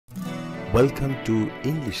Welcome to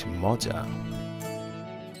English Moja.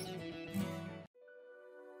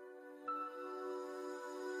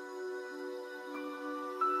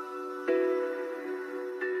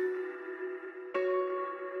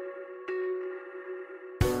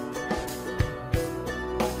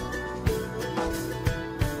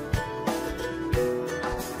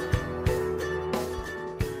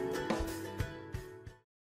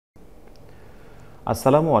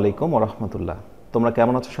 আসসালামু আলাইকুম ওয়া রাহমাতুল্লাহ। তোমরা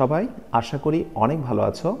কেমন আছো সবাই? আশা করি অনেক ভালো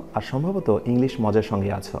আছো আর সম্ভবত ইংলিশ মজার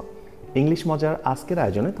সঙ্গে আছো। ইংলিশ মজার আজকের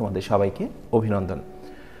আয়োজনে তোমাদের সবাইকে অভিনন্দন।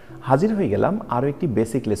 হাজির হয়ে গেলাম আরও একটি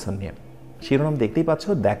বেসিক লেসন নিয়ে। শিরোনাম দেখতেই পাচ্ছ,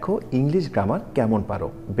 দেখো ইংলিশ গ্রামার কেমন পারো,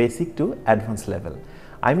 বেসিক টু অ্যাডভান্স লেভেল।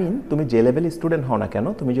 তুমি যে লেভেল স্টুডেন্ট হও না কেন,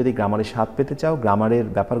 তুমি যদি গ্রামারের স্বাদ পেতে চাও, গ্রামারের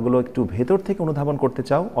ব্যাপারগুলো একটু ভেতর থেকে অনুধাবন করতে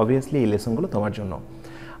চাও, অবভিয়াসলি এই লেসনগুলো তোমার জন্য।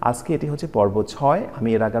 আজকে এটি হচ্ছে পর্ব 6। আমি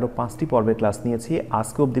এর আগে আরও 5টি পর্বের ক্লাস নিয়েছি।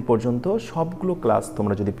 আজকে অবধি পর্যন্ত সবগুলো ক্লাস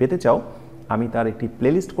তোমরা যদি পেতে চাও, আমি তার একটি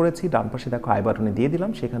প্লেলিস্ট করেছি, ডান পাশে দেখো আই বাটনে দিয়ে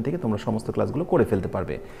দিলাম, সেখান থেকে তোমরা সমস্ত ক্লাসগুলো করে ফেলতে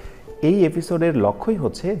পারবে। এই এপিসোডের লক্ষ্যই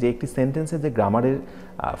হচ্ছে যে একটি সেন্টেন্সে যে গ্রামারের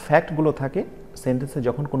ফ্যাক্টগুলো থাকে, সেন্টেন্সে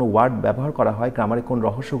যখন কোনো ওয়ার্ড ব্যবহার করা হয়, গ্রামারে কোন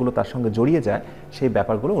রহস্যগুলো তার সঙ্গে জড়িয়ে যায়, সেই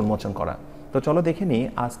ব্যাপারগুলো উন্মোচন করা। তো চলো দেখে নিই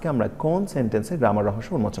আজকে আমরা কোন সেন্টেন্সে গ্রামার রহস্য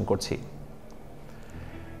উন্মোচন করছি।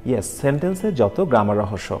 ইয়েস, সেন্টেন্সে যত গ্রামার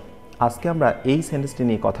রহস্য। আজকে আমরা এই সেন্টেন্সটি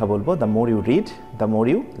নিয়ে কথা বলবো, the more you read the more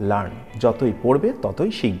you learn. যতই পড়বে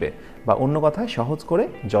ততই শিখবে, বা অন্য কথায় সহজ করে,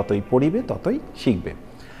 যতই পড়িবে ততই শিখবে।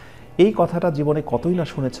 এই কথাটা জীবনে কতই না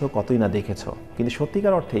শুনেছো, কতই না দেখেছো, কিন্তু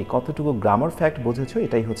সত্যিকার অর্থেই কতটুকু গ্রামার ফ্যাক্ট বুঝেছো,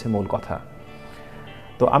 এটাই হচ্ছে মূল কথা।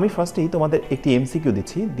 তো আমি ফার্স্টেই তোমাদের একটি এমসিকিউ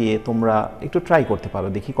দিচ্ছি, দিয়ে তোমরা একটু ট্রাই করতে পারো,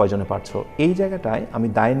 দেখি কয়জনে পারছো। এই জায়গাটায় আমি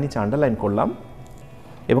দায়ের নিচে আন্ডারলাইন করলাম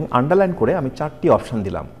এবং আন্ডারলাইন করে আমি 4টি অপশান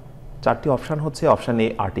দিলাম। 4টি অপশান হচ্ছে: option A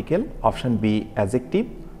article, option B adjective,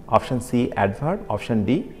 option C adverb, option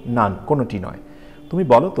D none, কোনোটি নয়। তুমি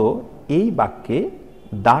বলো তো এই বাক্যে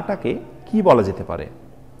দাটাকে কি বলা যেতে পারে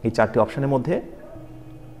এই 4টি অপশানের মধ্যে?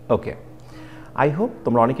 ওকে, আই হোপ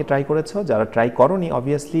তোমরা অনেকে ট্রাই করেছো। যারা ট্রাই করোনি,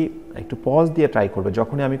 অবভিয়াসলি একটু পজ দিয়ে ট্রাই করবে।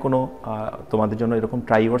 যখনই আমি কোনো তোমাদের জন্য এরকম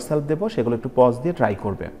ট্রাই ইউর সেলফ দেবো, সেগুলো একটু পজ দিয়ে ট্রাই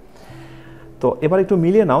করবে। তো এবার একটু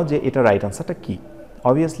মিলিয়ে নাও যে এটা রাইট আনসারটা কী।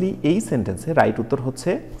 অবভিয়াসলি এই সেন্টেন্সে রাইট উত্তর হচ্ছে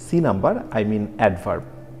সি নাম্বার, অ্যাডভার্ব।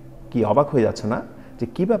 কি অবাক হয়ে যাচ্ছে না যে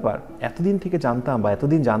কী ব্যাপার, এতদিন থেকে জানতাম বা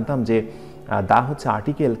এতদিন জানতাম যে দা হচ্ছে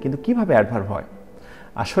আর্টিকেল, কিন্তু কিভাবে অ্যাডভার্ব হয়?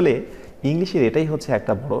 আসলে ইংলিশের এটাই হচ্ছে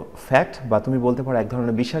একটা বড় ফ্যাক্ট, বা তুমি বলতে পারো এক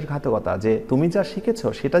ধরনের বিশ্বাসঘাতকতা, যে তুমি যা শিখেছো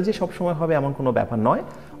সেটা যে সবসময় হবে এমন কোনো ব্যাপার নয়।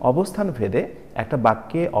 অবস্থান ভেদে একটা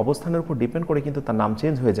বাক্যে অবস্থানের উপর ডিপেন্ড করে কিন্তু তার নাম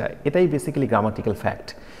চেঞ্জ হয়ে যায়। এটাই বেসিক্যালি গ্রামাটিক্যাল ফ্যাক্ট।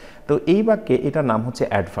 তো এই বাক্যে এটার নাম হচ্ছে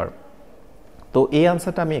অ্যাডভার্ব। তো এই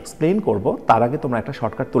আনসারটা আমি এক্সপ্লেন করব, তার আগে তোমরা একটা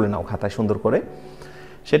শর্টকাট তুলে নাও খাতায় সুন্দর করে।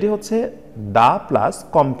 সেটি হচ্ছে দা প্লাস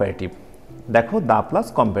কম্পারেটিভ। দেখো, দা প্লাস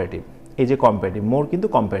কম্পারেটিভ, এই যে কম্পারেটিভ, মোর কিন্তু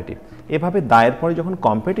কম্পারেটিভ। এভাবে দায়ের পরে যখন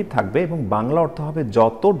কম্পারেটিভ থাকবে এবং বাংলা অর্থ হবে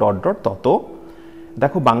যত ডট ডট তত।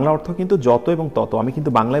 দেখো, বাংলা অর্থ কিন্তু যত এবং তত। আমি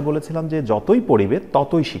কিন্তু বাংলায় বলেছিলাম যে যতই পড়িবে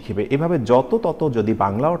ততই শিখিবে। এভাবে যত তত যদি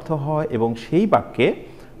বাংলা অর্থ হয় এবং সেই বাক্যে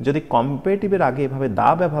যদি কম্পারেটিভের আগে এভাবে দা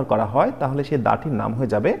ব্যবহার করা হয়, তাহলে সেই দাটির নাম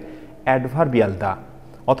হয়ে যাবে অ্যাডভার্বিয়াল দা,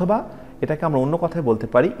 অথবা এটাকে আমরা অন্য কথায় বলতে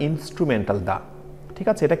পারি ইনস্ট্রুমেন্টাল দা। ঠিক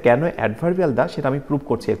আছে, এটা কেন অ্যাডভার্বিয়াল দা সেটা আমি প্রুভ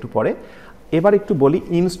করছি একটু পরে। এবার একটু বলি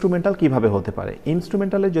ইনস্ট্রুমেন্টাল কিভাবে হতে পারে।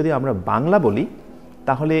 ইনস্ট্রুমেন্টালে যদি আমরা বাংলা বলি,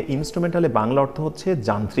 তাহলে ইনস্ট্রুমেন্টালে বাংলা অর্থ হচ্ছে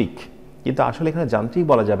যান্ত্রিক, কিন্তু আসলে এখানে যান্ত্রিক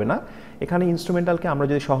বলা যাবে না। এখানে ইনস্ট্রুমেন্টালকে আমরা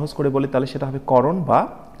যদি সহজ করে বলি, তাহলে সেটা হবে করণ বা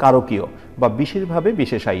কারকীয়, বা বিশেষভাবে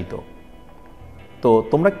বিশেষায়িত। তো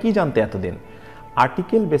তোমরা কি জানতে এতদিন?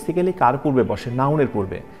 আর্টিকেল বেসিক্যালি কার পূর্বে বসে? নাউনের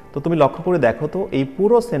পূর্বে। তো তুমি লক্ষ্য করে দেখো তো এই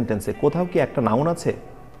পুরো সেন্টেন্সে কোথাও কি একটা নাউন আছে?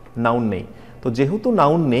 নাউন নেই। তো যেহেতু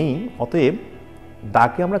নাউন নেই, অতএব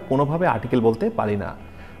দাকে আমরা কোনোভাবে আর্টিকেল বলতে পারি না।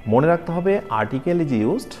 মনে রাখতে হবে, article is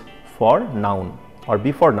used for noun or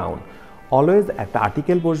before noun. Always একটা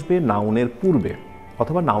আর্টিকেল বসবে নাউনের পূর্বে,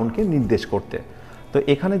 অথবা নাউনকে নির্দেশ করতে। তো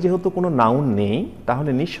এখানে যেহেতু কোনো নাউন নেই,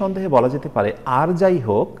 তাহলে নিঃসন্দেহে বলা যেতে পারে আর যাই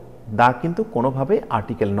হোক, দা কিন্তু কোনোভাবে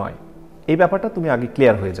আর্টিকেল নয়। এই ব্যাপারটা তুমি আগে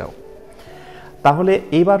ক্লিয়ার হয়ে যাও। তাহলে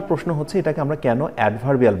এইবার প্রশ্ন হচ্ছে, এটাকে আমরা কেন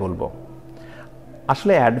অ্যাডভার্বিয়াল বলবো?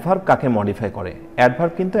 আসলে অ্যাডভার্ব কাকে মডিফাই করে?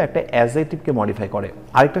 অ্যাডভার্ব কিন্তু একটা অ্যাডজেক্টিভকে মডিফাই করে।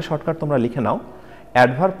 আরেকটা শর্টকাট তোমরা লিখে নাও,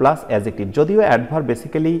 অ্যাডভার্ব প্লাস অ্যাডজেক্টিভ। যদিও অ্যাডভার্ব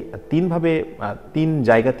বেসিক্যালি তিন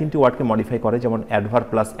জায়গা 3টি ওয়ার্ডকে মডিফাই করে, যেমন অ্যাডভার্ব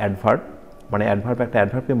প্লাস অ্যাডভার্ব, মানে অ্যাডভার্ব একটা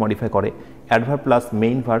অ্যাডভার্বকে মডিফাই করে, adverb plus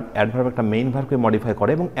main verb, adverb একটা মেইন ভার্বকে মডিফাই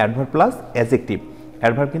করে, এবং অ্যাডভার্ব প্লাস অ্যাডজেক্টিভ,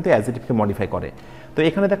 অ্যাডভার্ব কিন্তু অ্যাডজেক্টিভকে মডিফাই করে। তো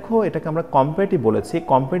এখানে দেখো, এটাকে আমরা কম্পারেটিভ বলেছি।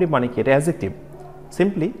 কম্পারেটিভ মানে কি? এটা adjective,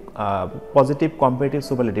 simply positive comparative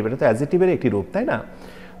superlative, এটা তো অ্যাডজেক্টিভের একটি রূপ, তাই না?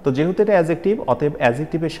 তো যেহেতু এটা অ্যাডজেক্টিভ, অতএব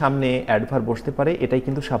অ্যাডজেক্টিভের সামনে অ্যাডভার্ব বসতে পারে, এটাই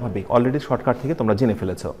কিন্তু স্বাভাবিক। অলরেডি শর্টকাট থেকে তোমরা জেনে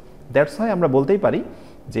ফেলেছো। দ্যাটস হোয়াই আমরা বলতেই পারি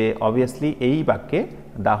যে অবভিয়াসলি এই বাক্যে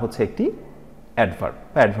দা হচ্ছে একটি অ্যাডভার্ব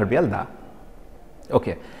বা অ্যাডভার্বিয়াল দা।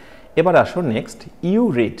 ওকে, এবার আসো next, you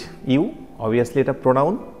read. You obviously এটা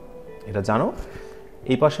প্রোনাউন, এটা জানো।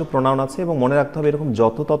 এই পাশে প্রোনাউন আছে এবং মনে রাখতে হবে এরকম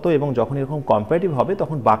যত তত এবং যখন এরকম কম্পারেটিভ হবে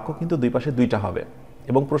তখন বাক্য কিন্তু দুই পাশে দুইটা হবে।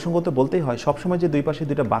 এবং প্রসঙ্গত বলতেই হয় সবসময় যে দুই পাশে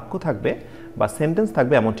দুইটা বাক্য থাকবে বা সেন্টেন্স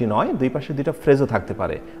থাকবে এমনটি নয়, দুই পাশে দুইটা ফ্রেজও থাকতে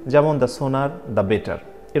পারে। যেমন দ্য সোনার দ্য বেটার,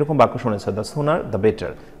 এরকম বাক্য শুনেছ, দ্য সোনার দ্য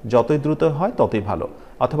বেটার, যতই দ্রুত হয় ততই ভালো।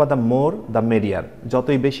 অথবা দ্য মোর দ্য মেরিয়ার,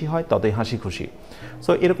 যতই বেশি হয় ততই হাসি খুশি।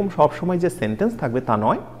 সো এরকম সবসময় যে সেন্টেন্স থাকবে তা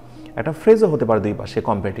নয়, একটা ফ্রেজও হতে পারে দুই পাশে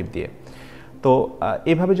কম্পারেটিভ দিয়ে। তো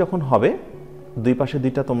এভাবে যখন হবে দুই পাশে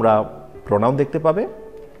দুইটা তোমরা প্রোনাউন দেখতে পাবে,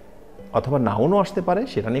 অথবা নাউনও আসতে পারে,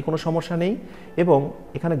 সেটা নিয়ে কোনো সমস্যা নেই। এবং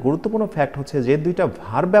এখানে গুরুত্বপূর্ণ ফ্যাক্ট হচ্ছে যে দুইটা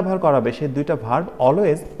ভার্ব ব্যবহার করা হবে সেই দুইটা ভার্ব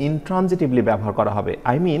অলওয়েজ ইনট্রানজিটিভলি ব্যবহার করা হবে।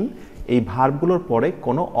 আই মিন এই ভার্বগুলোর পরে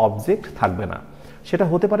কোনো অবজেক্ট থাকবে না। সেটা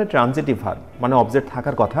হতে পারে ট্রানজিটিভ ভার্ব, মানে অবজেক্ট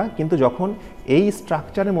থাকার কথা, কিন্তু যখন এই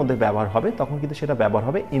স্ট্রাকচারের মধ্যে ব্যবহার হবে তখন কিন্তু সেটা ব্যবহার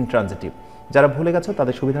হবে ইনট্রানজিটিভ। যারা ভুলে গেছো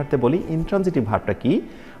তাদের সুবিধার্থে বলি, ইনট্রানজিটিভ ভার্বটা কি?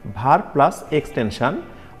 ভার্ব প্লাস এক্সটেনশন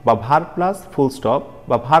বা ভার্ব প্লাস ফুল স্টপ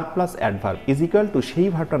বা verb plus adverb is equal to সেই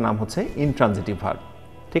ভার্বটার নাম হচ্ছে ইনট্রানজিটিভ ভার্ব।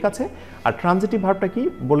 ঠিক আছে? আর ট্রানজিটিভ ভার্বটা কি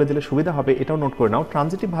বলে দিলে সুবিধা হবে, এটাও নোট করে নাও।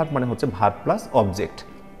 ট্রানজিটিভ ভার্ব মানে হচ্ছে ভার্ব প্লাস অবজেক্ট।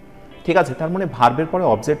 ঠিক আছে? তার মানে ভার্বের পরে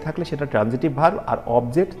অবজেক্ট থাকলে সেটা ট্রানজিটিভ ভার্ব, আর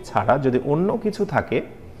অবজেক্ট ছাড়া যদি অন্য কিছু থাকে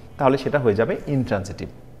তাহলে সেটা হয়ে যাবে ইনট্রানজিটিভ।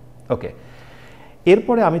 ওকে,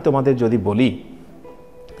 এরপরে আমি তোমাদের যদি বলি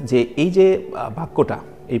যে এই যে বাক্যটা,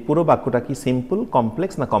 এই পুরো বাক্যটা কি সিম্পল,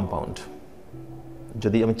 কমপ্লেক্স না কম্পাউন্ড?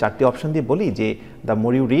 যদি আমি চারটি অপশন দিয়ে বলি যে the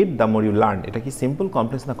more you read the more you learn, এটা কি সিম্পল,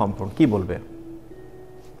 কমপ্লেক্স না কম্পাউন্ড, কি বলবে?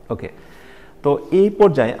 ওকে, তো এই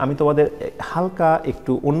পর্যায়ে আমি তোমাদের হালকা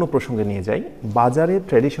একটু অন্য প্রসঙ্গে নিয়ে যাই। বাজারে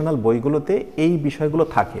ট্র্যাডিশনাল বইগুলোতে এই বিষয়গুলো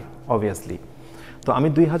থাকে অবভিয়াসলি। তো আমি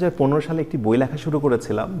 2015 সালে একটি বই লেখা শুরু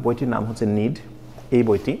করেছিলাম, বইটির নাম হচ্ছে নিড, এই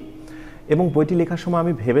বইটি। এবং বইটি লেখার সময়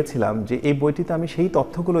আমি ভেবেছিলাম যে এই বইটিতে আমি সেই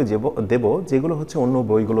তথ্যগুলো দেব যেগুলো হচ্ছে অন্য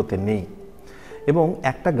বইগুলোতে নেই, এবং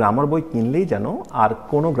একটা গ্রামার বই কিনলেই যেন আর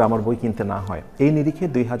কোনো গ্রামার বই কিনতে না হয়। এই নিরিখে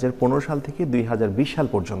 2015 সাল থেকে 2020 সাল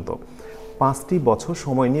পর্যন্ত 5টি বছর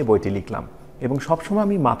সময় নিয়ে বইটি লিখলাম। এবং সবসময়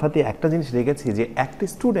আমি মাথাতে একটা জিনিস রেখেছি যে একটা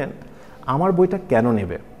স্টুডেন্ট আমার বইটা কেন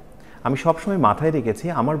নেবে। আমি সবসময় মাথায় রেখেছি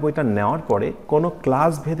আমার বইটা নেওয়ার পরে কোনো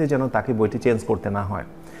ক্লাস ভেদে যেন তাকে বইটি চেঞ্জ করতে না হয়।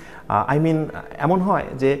 আই মিন এমন হয়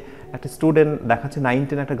যে একটা স্টুডেন্ট দেখাচ্ছে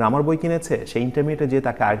 9-10 একটা গ্রামার বই কিনেছে, সেই ইন্টারমিডিয়েটে যেয়ে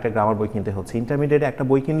তাকে আরেকটা গ্রামার বই কিনতে হচ্ছে, ইন্টারমিডিয়েটে একটা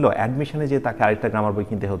বই কিনলো, অ্যাডমিশনে যেয়ে তাকে আরেকটা গ্রামার বই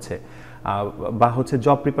কিনতে হচ্ছে, বা হচ্ছে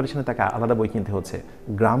জব প্রিপারেশনে তাকে আলাদা বই কিনতে হচ্ছে।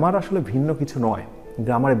 গ্রামার আসলে ভিন্ন কিছু নয়,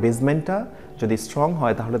 গ্রামারের বেসমেন্টটা যদি স্ট্রং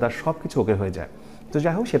হয় তাহলে তার সব কিছু ওকে হয়ে যায়। তো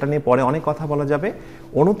যাই হোক, সেটা নিয়ে পরে অনেক কথা বলা যাবে।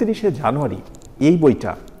 29শে জানুয়ারি এই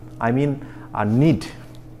বইটা, আই মিন নিড,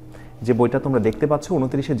 যে বইটা তোমরা দেখতে পাচ্ছ,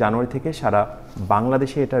 29শে জানুয়ারি থেকে সারা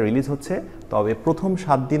বাংলাদেশে এটা রিলিজ হচ্ছে। তবে প্রথম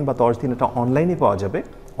 7 দিন বা 10 দিন এটা অনলাইনে পাওয়া যাবে।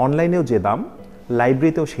 অনলাইনেও যে দাম,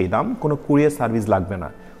 লাইব্রেরিতেও সেই দাম, কোনো কুরিয়ার সার্ভিস লাগবে না।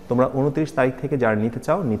 তোমরা 29 তারিখ থেকে যারা নিতে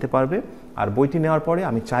চাও নিতে পারবে। আর বইটি নেওয়ার পরে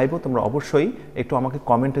আমি চাইবো তোমরা অবশ্যই একটু আমাকে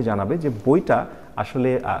কমেন্টে জানাবে যে বইটা আসলে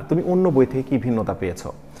তুমি অন্য বই থেকে কী ভিন্নতা পেয়েছো।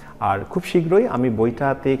 আর খুব শীঘ্রই আমি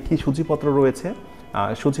বইটাতে কী সূচিপত্র রয়েছে,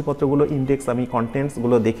 সূচিপত্রগুলো, ইন্ডেক্স, আমি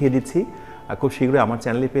কন্টেন্টসগুলো দেখিয়ে দিচ্ছি, খুব শীঘ্রই আমার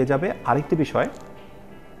চ্যানেলে পেয়ে যাবে। আরেকটি বিষয়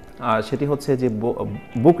সেটি হচ্ছে যে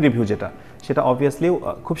বুক রিভিউ যেটা, সেটা অবভিয়াসলি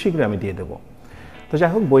খুব শীঘ্রই আমি দিয়ে দেবো। তো যাই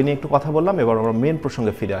হোক, বই নিয়ে একটু কথা বললাম, এবার আমরা মেন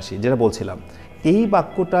প্রসঙ্গে ফিরে আসি। যেটা বলছিলাম, এই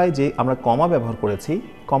বাক্যটায় যে আমরা কমা ব্যবহার করেছি,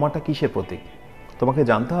 কমাটা কিসের প্রতীক? তোমাকে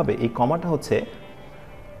জানতে হবে এই কমাটা হচ্ছে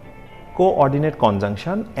coordinate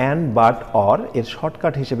conjunction and but or এর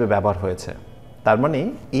শর্টকাট হিসেবে ব্যবহার হয়েছে। তার মানে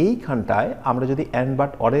এইখানটায় আমরা যদি অ্যান্ড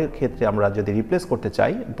বাট অরের ক্ষেত্রে আমরা যদি রিপ্লেস করতে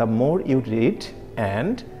চাই the more you read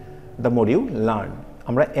and the more you learn,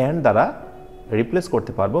 আমরা অ্যান্ড দ্বারা রিপ্লেস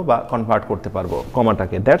করতে পারবো বা কনভার্ট করতে পারবো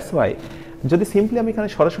কমাটাকে। দ্যাটস ওয়াই যদি সিম্পলি আমি এখানে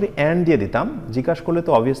সরাসরি অ্যান্ড দিয়ে দিতাম, জিজ্ঞাসা করলে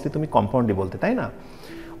তো অবভিয়াসলি তুমি কম্পাউন্ডই বলতে, তাই না?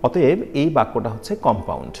 অতএব এই বাক্যটা হচ্ছে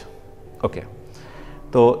কম্পাউন্ড। ওকে,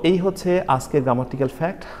 তো এই হচ্ছে আজকের গ্রামাটিক্যাল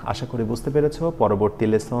ফ্যাক্ট। আশা করি বুঝতে পেরেছো। পরবর্তী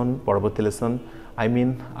লেসন আই মিন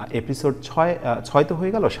এপিসোড 6 তো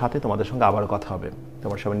হয়ে গেল, 7-এ তোমাদের সঙ্গে আবার কথা হবে।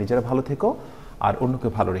 তোমরা সবাই নিজেরা ভালো থেকো আর অন্যকে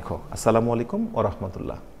ভালো রেখো। আসসালামু আলাইকুম ওয়া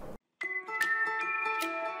রাহমাতুল্লাহ।